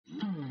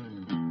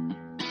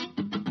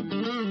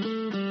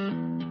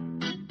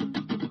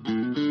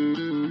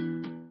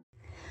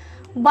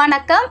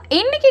வணக்கம்.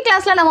 இன்னைக்கு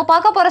கிளாஸ்ல நம்ம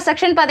பார்க்க போற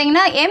செக்ஷன்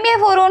பாத்தீங்கன்னா MA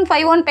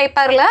 4151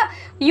 பேப்பர்ல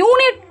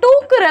யூனிட்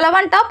 2க்கு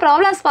ரெலவெண்டா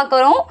ப்ராப்ளம்ஸ்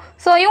பார்க்கறோம்.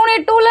 ஸோ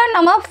யூனிட் 2ல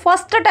நம்ம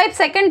ஃபர்ஸ்ட் டைப்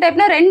செகண்ட்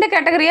டைப்னு ரெண்டு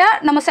கேட்டகரியா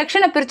நம்ம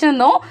செக்ஷனை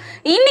பிரிச்சிருந்தோம்.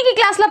 இன்னைக்கு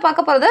கிளாஸ்ல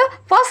பார்க்க போறது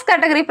ஃபர்ஸ்ட்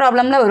கேட்டகரி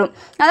ப்ராப்ளம்ல வரும்.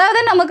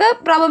 அதாவது நமக்கு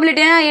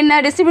ப்ராபபிலிட்டினா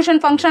என்ன,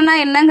 டிஸ்ட்ரிபியூஷன் ஃபங்க்ஷனா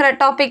என்னங்கிற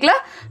டாபிக்ல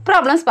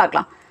ப்ராப்ளம்ஸ்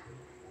பார்க்கலாம்.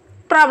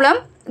 Problem: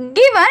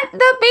 given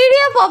the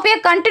PDF of a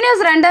continuous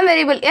random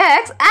variable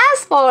x as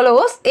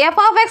follows: f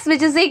of x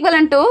which is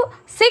equivalent to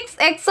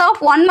 6x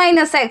of 1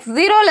 minus x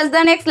 0 less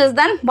than x less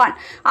than 1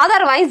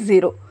 otherwise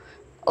 0.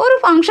 ஒரு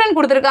function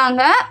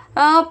கொடுத்துருக்காங்க,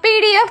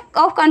 PDF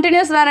of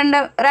continuous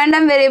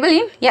random variable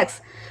in x.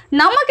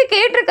 நமக்கு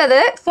கேட்டிருக்கிறது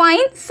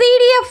find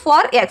CDF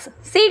for x.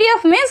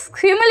 CDF means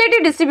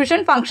cumulative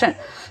distribution function.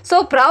 So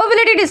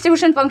probability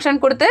distribution function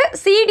கொடுத்து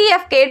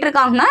CDF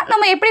கேட்டிருக்காங்கன்னா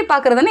நம்ம எப்படி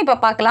பார்க்குறதுன்னு இப்போ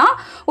பார்க்கலாம்.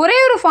 ஒரே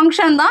ஒரு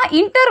ஃபங்க்ஷன் தான்,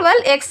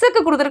 இன்டர்வல்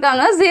எக்ஸுக்கு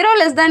கொடுத்துருக்காங்க 0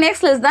 less than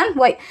x less than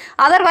y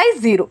otherwise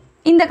 0.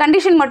 இந்த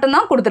கண்டிஷன்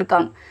மட்டும்தான்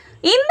கொடுத்துருக்காங்க.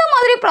 இந்த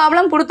மாதிரி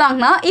ப்ராப்ளம்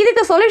கொடுத்தாங்கன்னா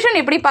இதுக்கு சொல்யூஷன்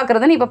எப்படி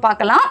பார்க்குறதுன்னு இப்போ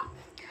பார்க்கலாம்.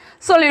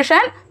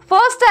 சொல்யூஷன்: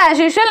 first as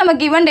usual நம்ம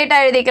given data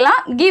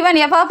எழுதிக்கலாம். given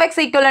f of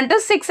x equivalent to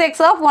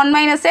 6x of 1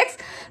 minus x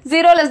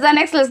 0 less than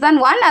x less than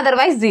 1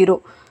 otherwise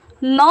 0.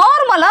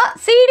 நார்மலாக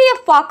CDF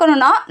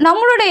பார்க்கணுன்னா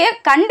நம்மளுடைய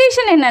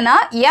கண்டிஷன் என்னென்னா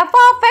f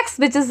of x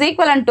which is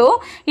equivalent to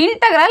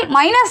integral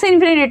minus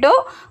infinity to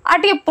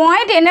at a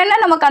point என்னென்ன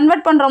நம்ம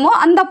convert பண்ணுறோமோ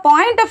அந்த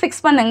பாயிண்ட்டை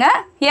fix பண்ணுங்க.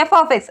 f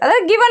of x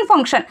அதாவது given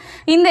ஃபங்க்ஷன்,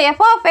 இந்த f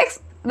of x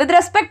with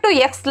respect to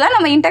xல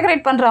நம்ம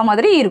இன்டகிரேட் பண்ணுற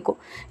மாதிரி இருக்கும்.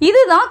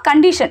 இதுதான்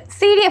கண்டிஷன்,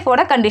 CDF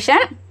ஓட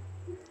condition.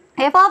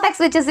 f of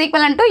x which is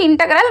equivalent to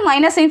integral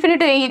minus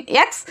infinity to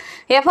x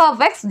f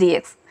of x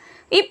dx.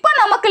 இப்போ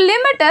நமக்கு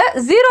லிமிட்டு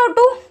 0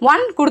 to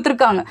 1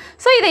 கொடுத்துருக்காங்க.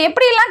 ஸோ இதை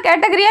எப்படிலாம்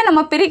கேட்டகரியாக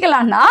நம்ம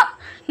பிரிக்கலாம்னா,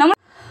 நம்ம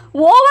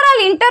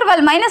ஓவரால்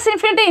இன்டர்வல் மைனஸ்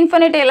இன்ஃபினிட்டி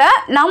இன்ஃபினிட்டியில்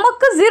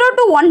நமக்கு 0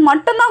 to 1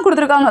 மட்டும்தான்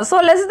கொடுத்துருக்காங்க. ஸோ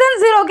லெஸ் தென்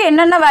 0க்கு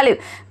என்னென்ன வேல்யூ,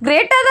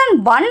 கிரேட்டர் தென்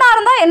 1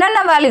 இருந்தால்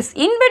என்னென்ன வேல்யூஸ்,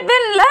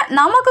 இன்பிட்வீனில்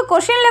நமக்கு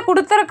கொஷினில்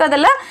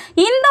கொடுத்துருக்கிறதுல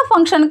இந்த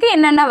ஃபங்க்ஷனுக்கு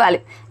என்னென்ன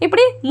வேல்யூ,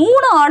 இப்படி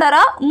 3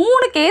 ஆர்டராக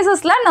 3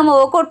 கேசஸில்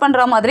நம்ம ஒர்க் அவுட்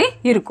பண்ணுற மாதிரி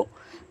இருக்கும்.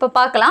 இப்போ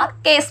பார்க்கலாம்.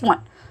 கேஸ்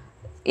 1,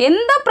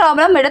 எந்த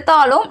ப்ராப்ளம்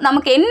எடுத்தாலும்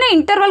நமக்கு என்ன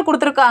இன்டர்வல்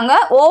கொடுத்துருக்காங்க,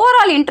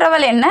 ஓவரால்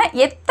இன்டர்வல் என்ன,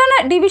 எத்தனை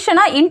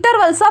டிவிஷனாக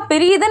இன்டர்வல்ஸாக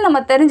பிரியுதுன்னு நம்ம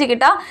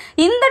தெரிஞ்சுக்கிட்டா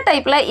இந்த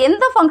டைப்பில்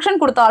எந்த ஃபங்க்ஷன்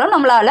கொடுத்தாலும்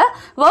நம்மளால்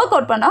ஒர்க்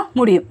அவுட் பண்ண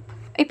முடியும்.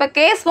 இப்போ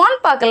கேஸ் 1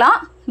 பார்க்கலாம்.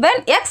 when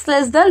x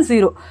less than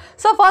 0.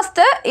 So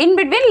first in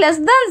between less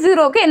than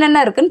 0க்கு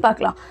என்னென்ன இருக்குன்னு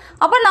பார்க்கலாம்.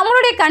 அப்போ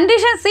நம்மளுடைய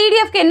கண்டிஷன்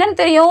CDFக்கு என்னென்னு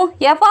தெரியும்,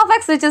 f of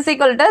x which is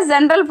equal to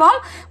general form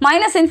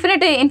minus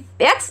infinity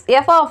x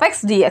f of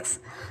x dx.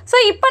 So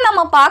இப்போ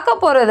நம்ம பார்க்க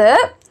போகிறது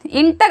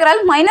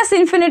integral minus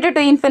infinity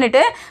to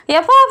infinity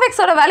f of x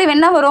ஓட வேல்யூ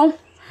என்ன வரும்,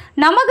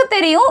 நமக்கு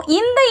தெரியும்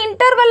இந்த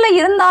இன்டர்வலில்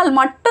இருந்தால்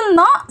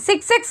மட்டும்தான்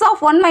 6x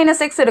of 1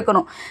 minus x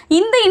எடுக்கணும்.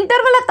 இந்த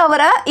இன்டர்வலை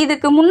தவிர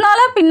இதுக்கு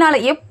முன்னால் பின்னால்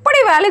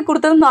எப்படி வேல்யூ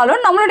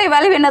கொடுத்துருந்தாலும் நம்மளுடைய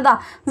வேல்யூ என்ன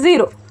தான்,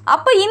 0.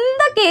 அப்போ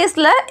இந்த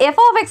கேஸில் f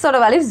of x ஓட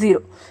வேல்யூ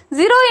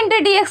 0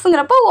 இன்ட்டு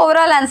dxங்கிறப்போ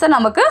ஓவரால் ஆன்சர்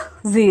நமக்கு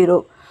 0.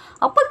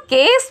 அப்போ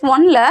கேஸ்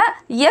 1ல்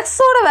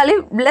எக்ஸோட வேல்யூ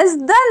லெஸ்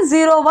தேன்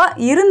 0வா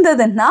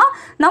இருந்ததுன்னா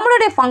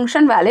நம்மளுடைய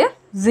function value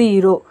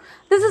 0.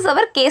 This is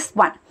our case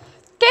 1.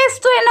 Case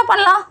 2 என்ன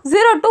பண்ணலாம்,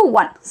 0 to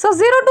 1. ஸோ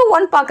 0 to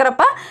 1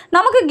 பார்க்குறப்ப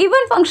நமக்கு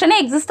கிவன் ஃபங்க்ஷனே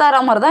எக்ஸிஸ்ட் ஆகிற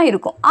மாதிரி தான்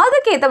இருக்கும்.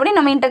 அதுக்கு ஏற்றபடி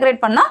நம்ம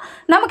இன்டகிரேட் பண்ணால்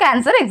நமக்கு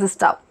ஆன்சர்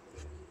எக்ஸிஸ்ட் ஆகும்.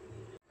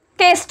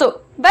 Case 2,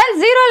 when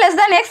 0 less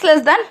than x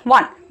less than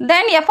 1,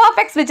 then f of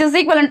x which is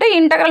equivalent to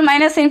integral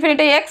minus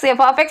infinity x f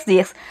of x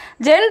dx.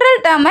 General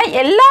டேர்மை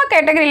எல்லா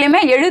கேட்டகரியிலையுமே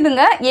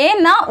எழுதுங்க.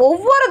 ஏன்னா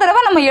ஒவ்வொரு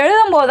தடவை நம்ம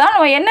எழுதும் போது தான்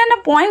நம்ம என்னென்ன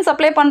பாயிண்ட்ஸ்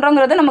அப்ளை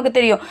பண்ணுறோங்கிறது நமக்கு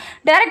தெரியும்.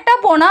 டேரெக்டாக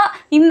போனால்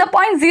இந்த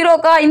பாயிண்ட்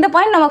 0க்கா, இந்த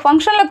பாயிண்ட் நம்ம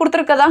ஃபங்க்ஷனில்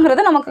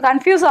கொடுத்துருக்கதாங்கிறது நமக்கு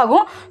கன்ஃபியூஸ்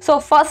ஆகும். ஸோ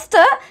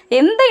ஃபஸ்ட்டு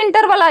எந்த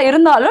இன்டர்வலாக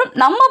இருந்தாலும்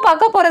நம்ம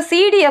பார்க்க போகிற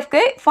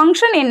CDFக்கு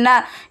ஃபங்க்ஷன் என்ன,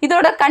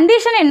 இதோட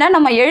கண்டிஷன் என்ன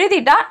நம்ம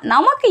எழுதிட்டா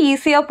நமக்கு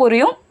ஈஸியாக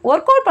புரியும்,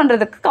 ஒர்க் அவுட்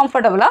பண்ணுறதுக்கு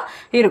கம்ஃபர்டபுளாக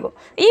இருக்கும்.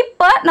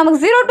 இப்போ நமக்கு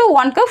 0 to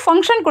 1க்கு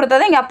ஃபங்க்ஷன்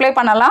கொடுத்ததை இங்கே அப்ளை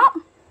பண்ணலாம்.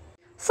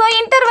 ஸோ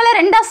இன்டர்வலை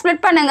ரெண்டாக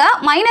ஸ்ப்ளிட் பண்ணுங்க.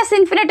 Minus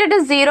infinity to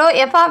 0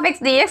 f of x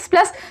dx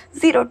plus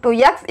 0 to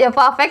x f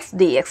of x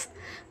dx.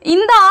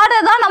 இந்த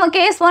ஆர்டர் தான் நம்ம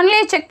கேஸ்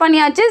 1லேயே செக்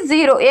பண்ணியாச்சு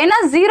 0. ஏன்னா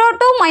 0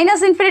 to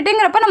மைனஸ்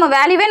இன்ஃபினிட்டிங்கிறப்ப நம்ம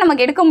வேல்யூவே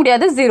நமக்கு எடுக்க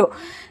முடியாது 0.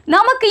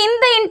 நமக்கு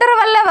இந்த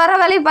இன்டர்வலில் வர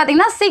வேல்யூ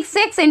பார்த்தீங்கன்னா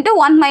 6x into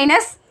 1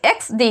 minus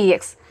x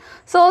dx.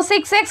 So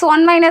 6x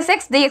 1 minus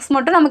x dx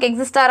மட்டும் நமக்கு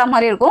எக்ஸிஸ்ட் ஆகிற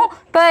மாதிரி இருக்கும்.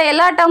 இப்போ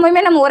எல்லா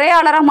டேர்முமே நம்ம ஒரே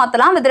ஆர்டராக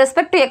மாற்றலாம். With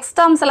respect to X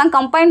terms எல்லாம்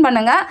கம்பைன்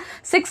பண்ணுங்கள்.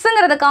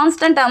 6ங்கிறது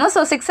கான்ஸ்டன்ட் டேர்மு,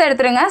 ஸோ 6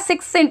 எடுத்துருங்க.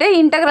 6 into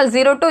integral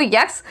 0 to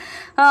x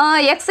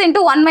x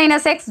into 1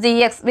 minus x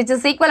dx which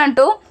is equivalent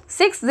to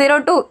 6 0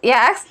 to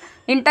x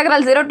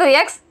integral 0 to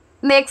x.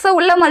 இந்த எக்ஸை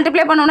உள்ளே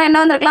மல்டிப்ளை பண்ணோன்னா என்ன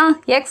வந்திருக்கலாம்,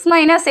 x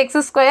minus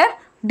x square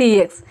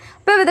dx.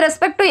 இப்போ வித்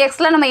ரெஸ்பெக்ட் டு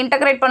எக்ஸில் நம்ம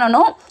இன்டகிரேட்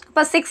பண்ணணும்.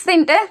 இப்போ 6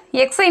 இன்ட்டு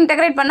எக்ஸை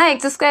இன்டகிரேட் பண்ணால்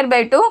x square by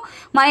 2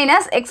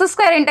 minus x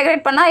square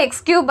integrate பண்ணால்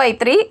x cube by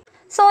 3.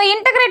 So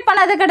integrate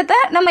பண்ணதுக்கு அடுத்து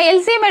நம்ம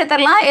LCM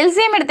எடுத்துடலாம்.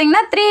 LCM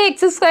எடுத்திங்கன்னா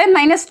 3x square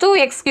minus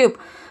 2x cube.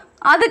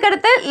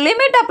 அதுக்கடுத்து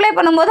லிமிட் அப்ளை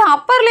பண்ணும்போது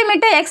அப்பர்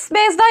லிமிட்டை x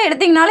பேஸ் தான்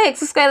எடுத்திங்கனாலும்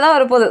x square தான்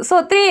வரப்போகுது. ஸோ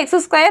 3x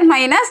square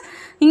மைனஸ்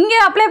இங்கே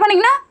அப்ளை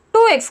பண்ணிங்கன்னா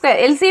 2x square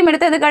LCM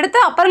எடுத்ததுக்கு அடுத்து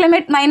upper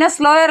limit minus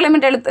lower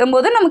limit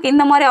எடுக்கும்போது நமக்கு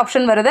இந்த மாதிரி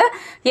ஆப்ஷன் வருது.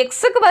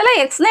 xக்கு பதிலா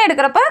x னே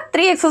எடுக்கிறப்ப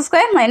 3x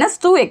square minus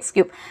 2x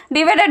cube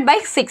divided by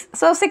 6.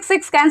 So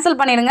 6 cancel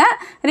பண்ணிடுங்க.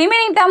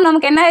 ரிமைனிங் டேர்ம்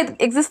நமக்கு என்ன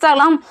எக்ஸிஸ்ட்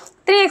ஆகலாம்?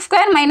 3x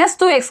square minus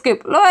 2x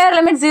cube. Lower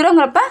limit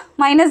 0ங்கிறப்ப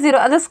minus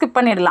 0 அதை skip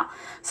பண்ணிடலாம்.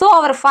 So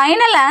our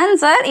final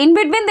answer in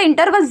between the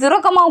interval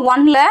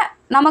 0,1ல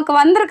நமக்கு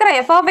வந்திருக்கிற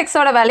f of x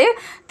ஓட value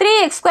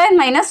 3x square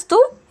minus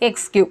 2x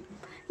cube.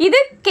 இது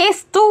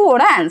கேஸ் 2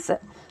 ஓட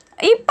ஆன்சர்.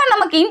 இப்போ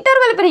நமக்கு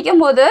இன்டர்வல்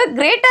பிரிக்கும் போது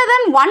greater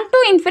than 1 to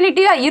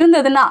infinity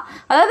இருந்ததுன்னா,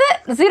 அதாவது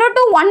 0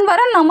 to 1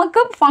 வரை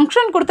நமக்கு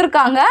ஃபங்க்ஷன்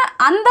கொடுத்துருக்காங்க.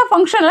 அந்த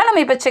ஃபங்க்ஷனில்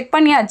நம்ம இப்போ செக்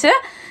பண்ணியாச்சு.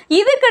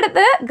 இதுக்கு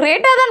அடுத்து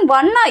greater than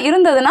 1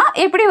 இருந்ததுன்னா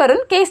எப்படி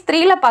வரும்? கேஸ்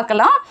 3ல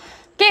பார்க்கலாம்.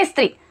 Case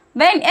 3.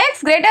 When x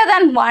greater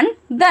than 1,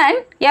 then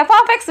f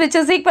of x which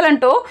is equivalent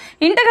to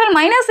integral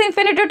minus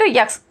infinity to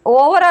x.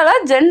 Overall,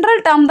 general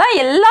term தான்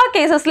எல்லா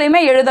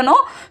கேசஸ்லையுமே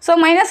எழுதணும். So,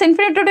 minus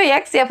infinity to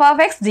x, f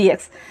of x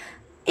dx.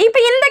 இப்போ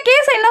இந்த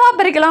case என்னவா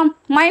பிரிக்கலாம்?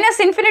 minus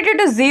infinity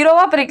to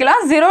 0வா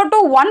பிரிக்கலாம். 0 to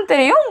 1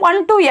 தெரியும், 1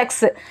 to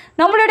x.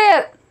 நம்மளுடைய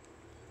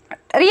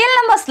ரியல்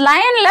நம்பர்ஸ்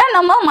லைனில்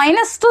நம்ம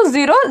minus to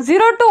 0,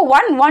 0 to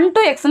 1, 1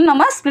 to x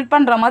நம்ம ஸ்ப்ளிட்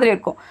பண்ணுற மாதிரி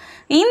இருக்கும்.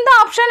 இந்த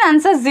ஆப்ஷன்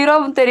ஆன்சர் 0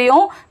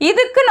 தெரியும்.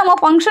 இதுக்கு நம்ம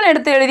ஃபங்க்ஷன்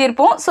எடுத்து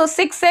எழுதியிருப்போம். So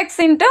 6x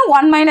into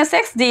 1 minus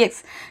x dx.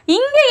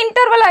 இங்கே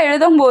இன்டர்வலாக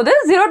எழுதும்போது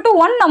 0 to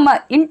 1 நம்ம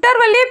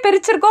இன்டர்வல்லே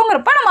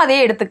பிரிச்சிருக்கோங்கிறப்ப நம்ம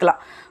அதையே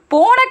எடுத்துக்கலாம்.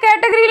 போன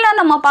கேட்டகரியில்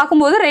நம்ம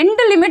பார்க்கும்போது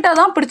 2 லிமிட்டாக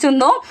தான்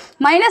பிடிச்சிருந்தோம்.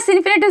 minus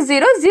infinity to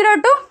 0, 0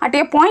 to at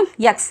a point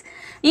x.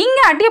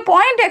 இங்கே at a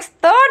point x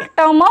third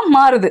டேர்மாக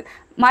மாறுது.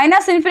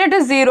 minus infinity to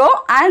 0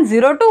 and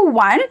 0 to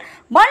 1,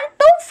 1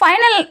 to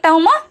final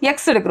டேர்மாக x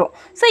எடுக்கிறோம்.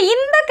 ஸோ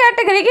இந்த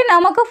கேட்டகரிக்கு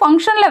நமக்கு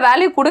ஃபங்க்ஷனில்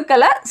வேல்யூ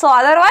கொடுக்கல. ஸோ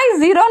அதர்வைஸ்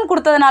 0ன்னு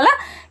கொடுத்ததுனால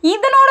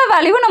இதனோட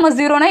வேல்யூ நம்ம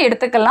 0ன்னு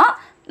எடுத்துக்கலாம்.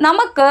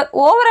 நமக்கு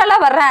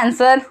ஓவராலாக வர்ற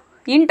answer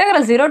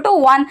integral 0 to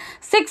 1,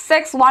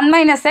 6x 1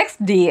 minus x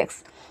dx.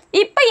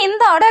 இப்போ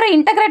இந்த ஆர்டரை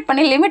இன்டகிரேட்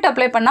பண்ணி லிமிட்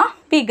அப்ளை பண்ணால்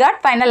we got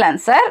final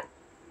answer.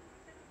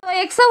 So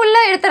எக்ஸை உள்ளே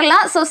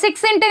எடுத்துடலாம். So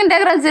 6 into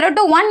integral 0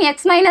 to 1 x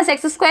minus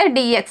x square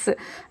dx.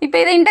 இப்போ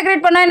இதை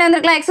இன்டகிரேட் பண்ணால் என்ன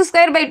வந்துருக்கலாம்? x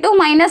square by 2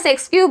 minus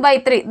x cube by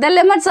 3. The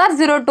limits are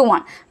 0 to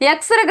 1.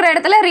 x இருக்கிற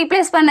இடத்துல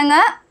ரீப்ளேஸ் பண்ணுங்க.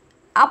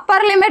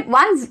 Upper limit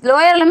 1,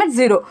 lower limit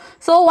 0.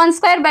 So 1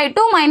 square by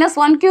 2 minus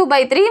 1 cube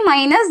by 3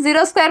 minus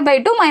 0 square by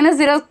 2 minus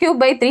 0 cube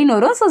by 3ன்னு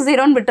வரும். So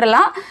 0ன்னு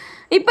விட்டுறலாம்.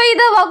 இப்போ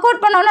இதை work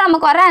out பண்ணோன்னா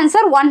நமக்கு வர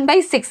ஆன்சர்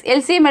 1/6.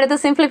 LCM எடுத்து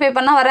சிம்பிளிஃபை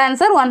பண்ணால் வர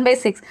answer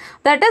 1/6.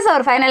 That is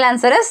our final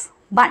answer is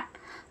 1.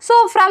 So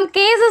from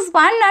cases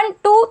 1 and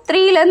 2,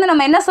 3லேருந்து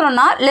நம்ம என்ன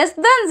சொல்லணும்னா லெஸ்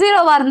தென்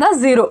 0வாக இருந்தால்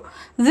 0,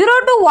 0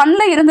 to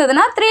 1ல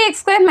இருந்ததுன்னா 3x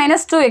square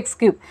minus 2x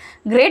cube,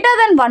 greater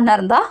than 1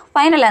 இருந்தால்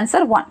ஃபைனல்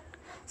ஆன்சர் 1.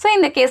 ஸோ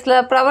இந்த கேஸில்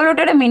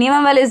ப்ராபபிலிட்டியோட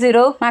minimum value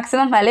 0,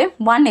 maximum value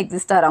 1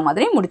 exist ஆகிற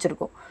மாதிரி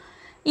முடிச்சிருக்கோம்.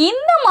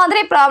 இந்த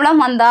மாதிரி ப்ராப்ளம்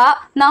வந்தால்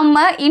நம்ம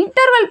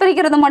இன்டர்வல்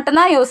பிரிக்கிறது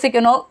மட்டும்தான்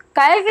யோசிக்கணும்.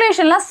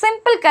 கால்குலேஷன்லாம்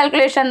சிம்பிள்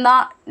கால்குலேஷன்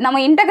தான்.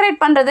 நம்ம இன்டகிரேட்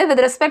பண்ணுறது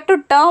with respect to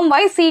term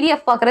wise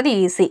CDF பார்க்குறது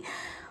ஈஸி.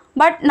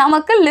 பட்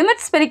நமக்கு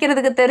லிமிட்ஸ்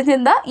பிரிக்கிறதுக்கு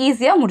தெரிஞ்சிருந்தால்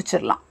ஈஸியாக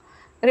முடிச்சிடலாம்.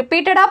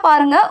 ரிப்பீட்டடாக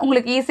பாருங்கள்,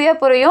 உங்களுக்கு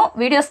ஈஸியாக புரியும்.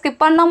 வீடியோ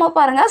ஸ்கிப் பண்ணாமல்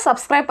பாருங்கள்,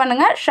 சப்ஸ்கிரைப்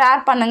பண்ணுங்கள்,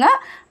 ஷேர் பண்ணுங்கள்.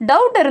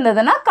 டவுட்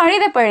இருந்ததுன்னா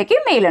கணித பழைக்கு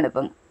மெயில்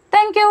அனுப்புங்க.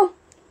 தேங்க்யூ.